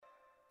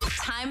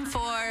Time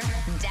for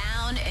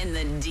Down in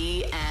the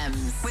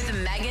DMs with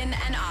Megan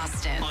and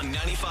Austin on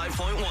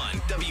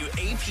 95.1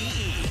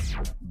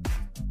 WAPE.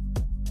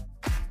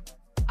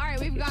 All right,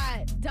 we've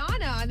got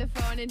Donna on the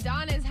phone, and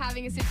Donna is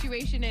having a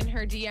situation in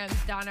her DMs.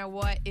 Donna,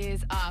 what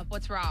is up?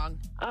 What's wrong?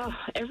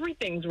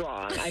 Everything's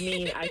wrong. I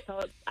mean, I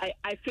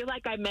feel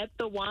like I met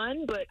the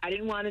one, but I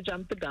didn't want to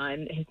jump the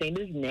gun. His name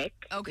is Nick.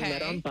 Okay. We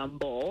met on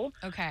Bumble.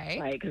 Okay.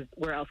 Like, 'cause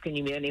where else can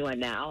you meet anyone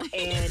now?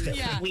 And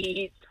Yeah.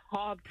 we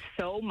talked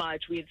so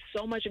much. We had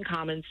so much in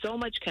common, so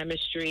much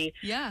chemistry.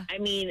 Yeah. I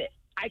mean,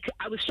 I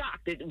was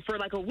shocked that for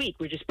like a week.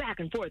 We're just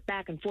back and forth,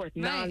 right.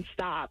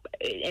 nonstop.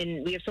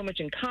 And we have so much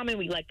in common.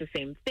 We like the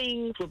same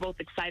things. We're both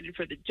excited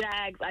for the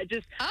Jags.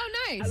 Oh,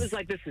 nice. I was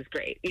like, this is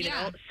great, you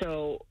know?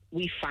 So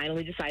we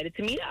finally decided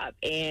to meet up.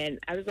 And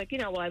I was like,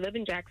 well, I live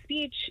in Jack's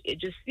Beach. It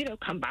just,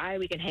 come by.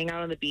 We can hang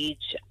out on the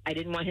beach. I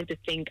didn't want him to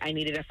think I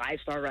needed a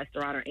 5-star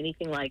restaurant or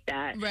anything like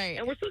that. Right.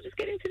 And we're still just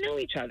getting to know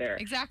each other.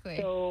 Exactly.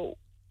 So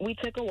we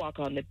took a walk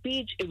on the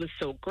beach. It was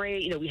so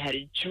great. We had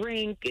a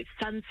drink. It's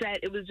sunset.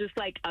 It was just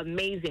like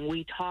amazing.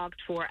 We talked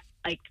for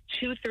like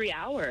 2-3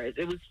 hours.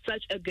 It was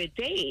such a good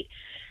date.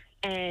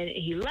 And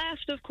he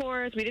left, of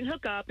course. We didn't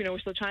hook up. We're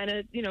still trying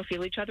to,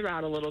 feel each other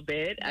out a little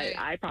bit. Right.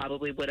 I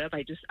probably would have.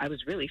 I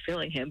was really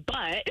feeling him. But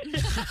I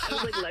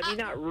was like, let me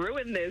not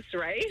ruin this,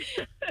 right?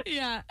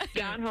 Yeah.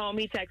 Got home.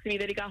 He texted me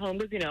that he got home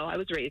because, I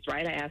was raised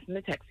right. I asked him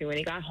to text me when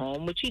he got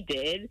home, which he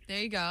did.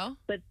 There you go.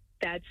 But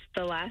that's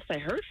the last I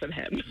heard from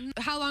him.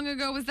 How long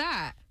ago was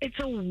that? It's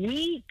a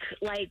week.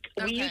 Like,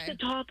 we used Okay. to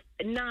talk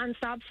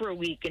nonstop for a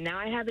week, and now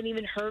I haven't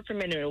even heard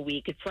from him in a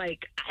week. It's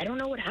like, I don't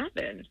know what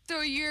happened.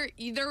 So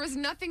there was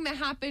nothing that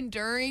happened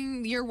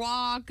during your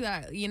walk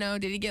that,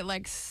 did he get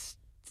like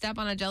step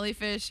on a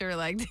jellyfish or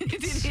like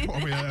did he,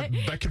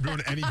 that could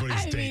ruin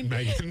anybody's date,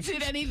 Megan.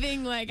 Did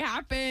anything like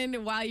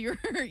happen while you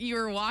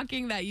were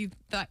walking that you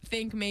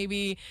think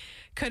maybe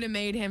could have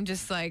made him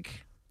just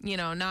like,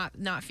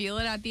 not feel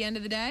it at the end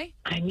of the day?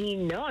 I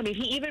mean, no. I mean,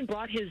 he even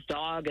brought his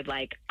dog, and,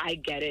 like, I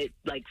get it.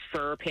 Like,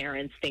 fur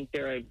parents think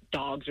their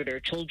dogs are their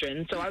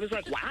children. So I was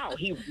like, wow,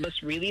 he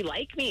must really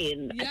like me.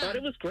 And I thought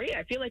it was great.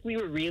 I feel like we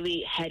were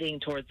really heading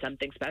towards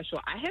something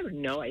special. I have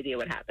no idea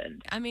what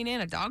happened. I mean,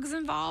 and a dog's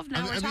involved.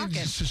 Now we're talking.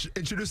 Just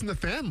introducing the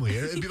family.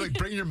 It'd be like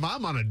bringing your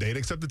mom on a date,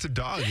 except it's a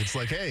dog. It's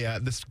like, hey,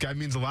 this guy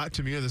means a lot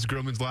to me, or this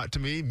girl means a lot to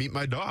me. Meet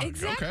my dog.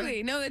 Exactly.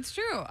 Okay. No, that's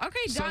true.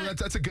 Okay, So Don.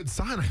 that's a good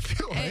sign, I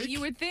feel like. You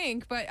would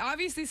think, but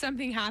obviously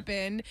something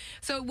happened.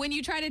 So when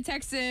you try to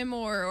text him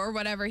or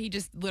whatever, he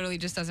just literally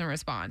just doesn't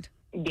respond.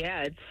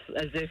 Yeah, it's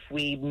as if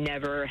we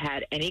never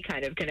had any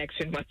kind of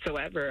connection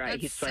whatsoever.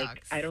 He's sucks.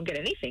 like, I don't get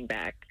anything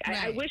back. I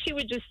Right. wish he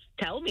would just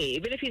tell me,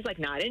 even if he's like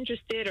not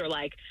interested or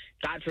like,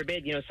 God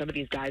forbid, some of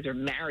these guys are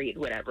married,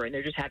 whatever, and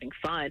they're just having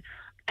fun.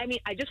 I mean,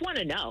 I just want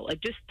to know,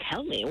 like, just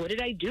tell me, what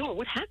did I do or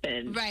what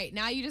happened? Right.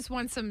 Now you just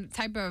want some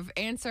type of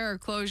answer or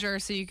closure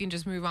so you can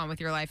just move on with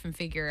your life and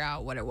figure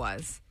out what it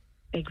was.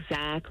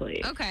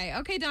 Exactly.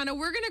 Okay, Donna,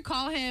 we're going to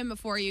call him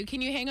for you. Can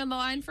you hang on the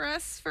line for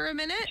us for a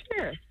minute?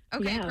 Sure.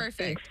 Okay, Yeah, perfect.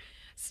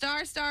 thanks.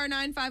 Star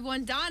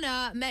 951.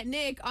 Donna met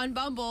Nick on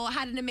Bumble,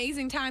 had an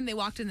amazing time. They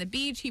walked on the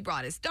beach. He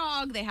brought his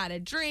dog. They had a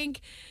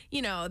drink.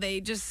 They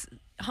just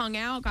hung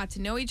out, got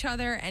to know each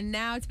other. And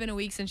now it's been a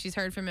week since she's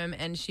heard from him,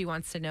 and she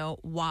wants to know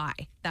why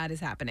that is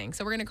happening.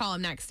 So we're going to call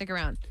him next. Stick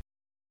around.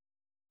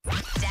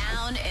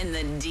 Down in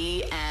the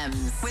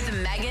DMs with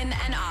Megan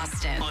and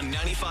Austin On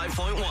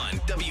 95.1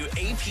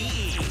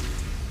 WAPE.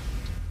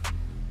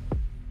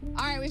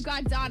 All right, we've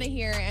got Donna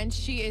here, and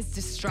she is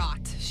distraught.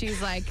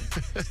 She's like,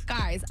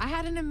 guys, I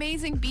had an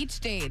amazing beach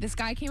day. This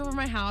guy came over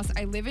my house.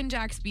 I live in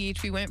Jack's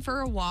Beach. We went for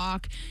a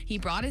walk. He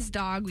brought his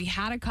dog. We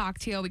had a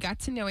cocktail. We got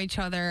to know each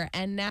other.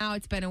 And now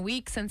it's been a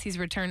week since he's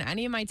returned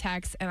any of my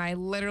texts, and I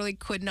literally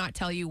could not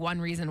tell you one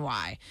reason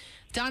why.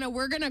 Donna,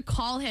 we're going to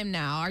call him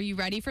now. Are you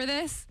ready for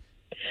this?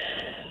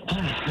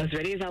 As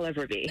ready as I'll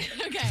ever be.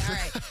 Okay, all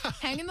right.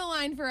 Hang in the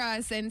line for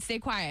us and stay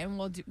quiet, and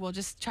we'll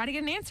just try to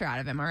get an answer out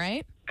of him, all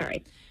right? All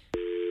right.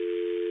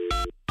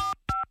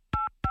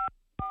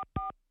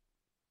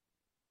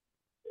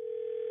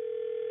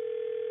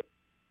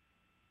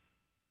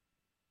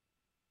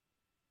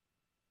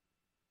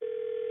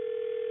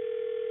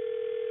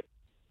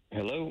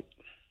 Hello.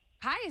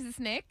 Hi, is this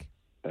Nick?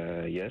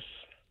 Yes.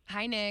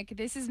 Hi, Nick.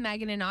 This is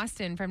Megan and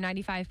Austin from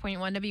 95.1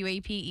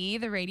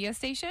 WAPE, the radio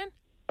station.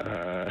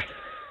 Hello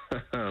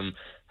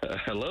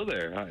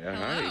there.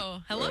 Hi.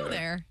 Hello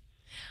there.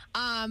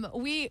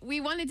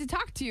 We wanted to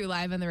talk to you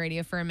live on the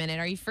radio for a minute.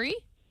 Are you free?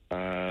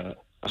 For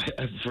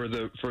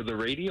the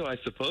radio, I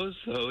suppose.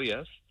 So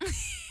yes.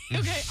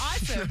 Okay,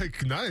 awesome.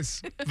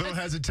 Nice. A little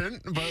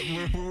hesitant, but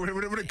we're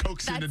going to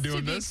coax you into That's doing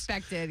to be this.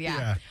 expected,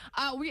 yeah.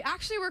 We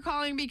actually were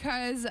calling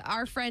because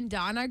our friend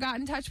Donna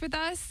got in touch with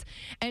us,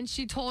 and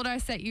she told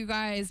us that you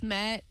guys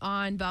met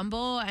on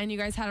Bumble, and you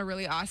guys had a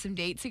really awesome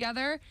date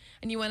together,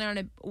 and you went on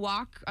a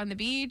walk on the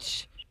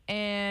beach,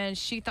 and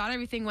she thought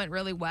everything went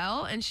really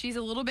well, and she's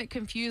a little bit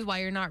confused why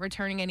you're not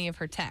returning any of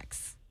her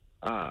texts.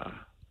 Man,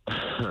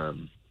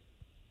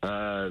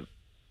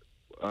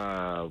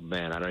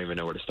 I don't even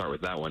know where to start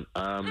with that one.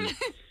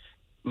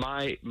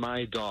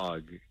 my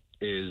dog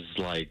is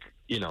like,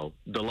 the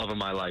love of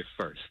my life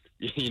first.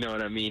 You know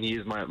what I mean?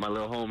 He's my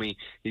little homie.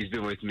 He's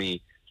been with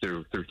me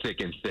through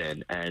thick and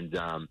thin.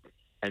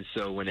 And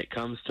so when it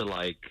comes to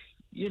like,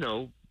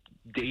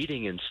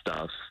 dating and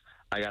stuff,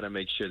 I got to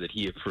make sure that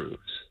he approves.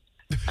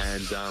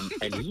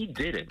 And he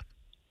didn't.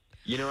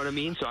 You know what I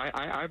mean? So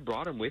I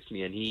brought him with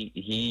me, and he's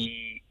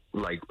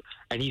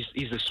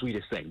the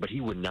sweetest thing, but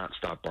he would not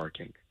stop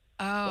barking.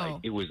 Oh. Like,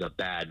 it was a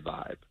bad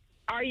vibe.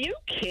 Are you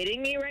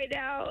kidding me right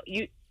now?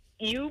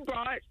 You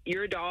brought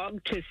your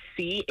dog to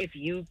see if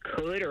you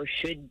could or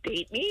should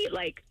date me?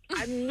 Like,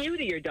 I'm new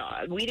to your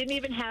dog. We didn't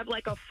even have,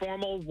 like, a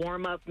formal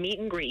warm-up meet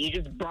and greet. You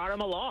just brought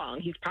him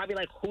along. He's probably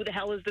like, who the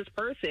hell is this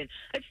person?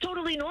 It's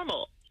totally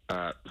normal.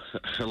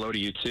 Hello to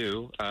you,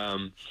 too.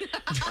 Yeah,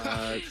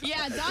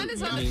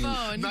 Donna's on the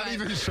phone. Not but-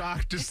 even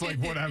shocked, just like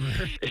whatever.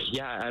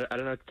 Yeah, I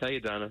don't know what to tell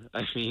you, Donna.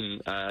 I mean,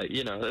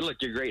 look,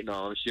 you're great and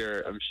all.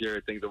 I'm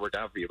sure things will work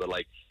out for you, but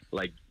like,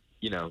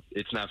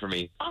 it's not for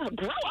me. Oh,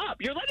 grow up.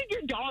 You're letting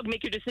your dog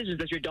make your decisions.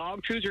 Does your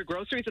dog choose your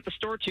groceries at the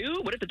store,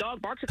 too? What if the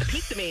dog barks at the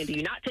pizza man? Do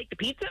you not take the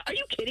pizza? Are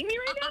you kidding me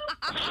right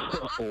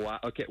now? Wow.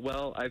 Okay,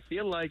 well, I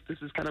feel like this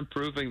is kind of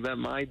proving that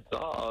my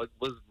dog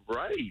was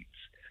right.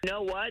 You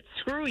know what?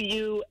 Screw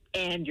you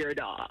and your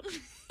dog.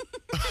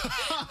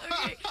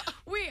 Okay.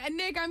 Wait,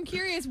 Nick, I'm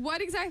curious.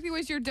 What exactly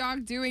was your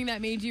dog doing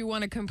that made you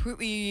want to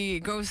completely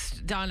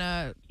ghost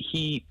Donna?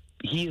 He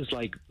is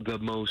like the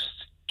most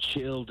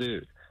chill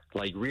dude.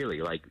 Like,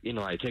 really, like,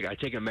 I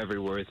take him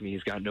everywhere with me.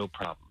 He's got no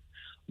problem.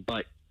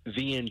 But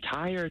the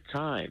entire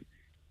time,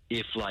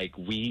 if like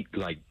we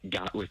like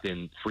got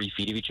within 3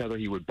 feet of each other,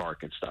 he would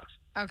bark and stuff.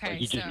 Okay,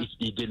 Like,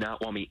 he did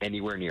not want me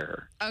anywhere near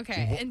her.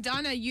 Okay, and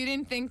Donna, you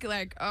didn't think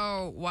like,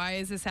 oh, why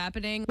is this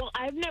happening? Well,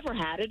 I've never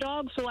had a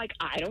dog, so, like,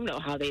 I don't know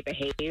how they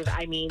behave.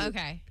 I mean,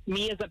 Okay.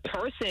 me as a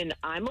person,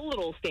 I'm a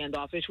little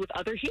standoffish with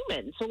other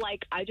humans. So,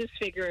 like, I just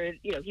figured,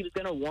 he was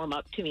going to warm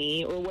up to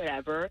me or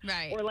whatever.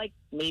 Right. Or, like,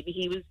 maybe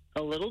he was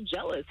a little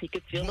jealous. He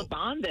could feel the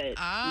bond that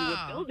we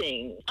were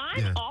building.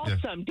 I'm Yeah,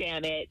 awesome,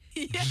 damn it.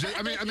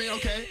 I mean,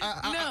 okay.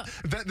 No.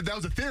 That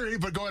was a theory,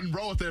 but go ahead and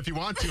roll with it if you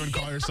want to and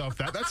call yourself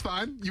that. That's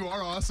fine. You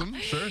are awesome.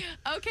 Sure.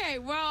 Okay,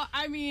 well,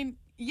 I mean,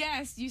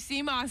 yes, you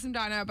seem awesome,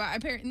 Donna, but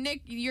apparently,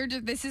 Nick,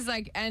 this is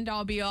like end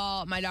all be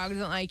all. My dog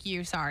doesn't like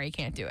you. Sorry,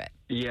 can't do it.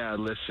 Yeah,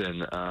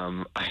 listen,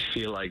 I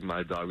feel like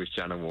my dog was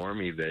trying to warn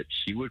me that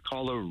she would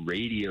call a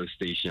radio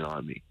station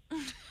on me.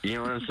 You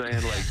know what I'm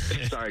saying?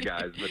 Like, sorry,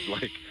 guys, but,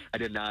 like, I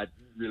did not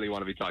really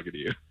want to be talking to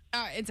you.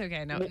 It's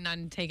okay. No,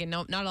 none taken.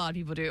 No, not a lot of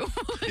people do.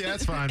 Yeah,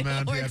 it's fine,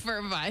 man. Work Yeah,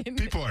 for fine.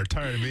 people are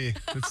tired of me.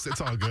 It's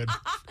all good.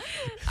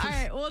 All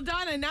right. Well,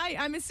 Donna, now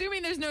I'm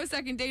assuming there's no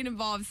second date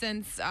involved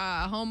since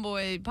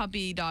homeboy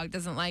puppy dog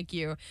doesn't like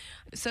you.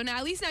 So now,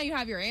 at least now you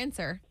have your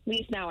answer. At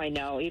least now I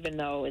know, even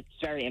though it's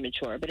very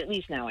immature, but at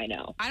least now I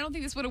know. I don't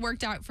think this would have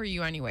worked out for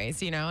you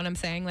anyways. You know what I'm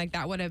saying? Like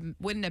that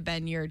wouldn't have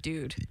been your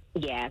dude.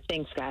 Yeah,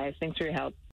 thanks, guys. Thanks for your help.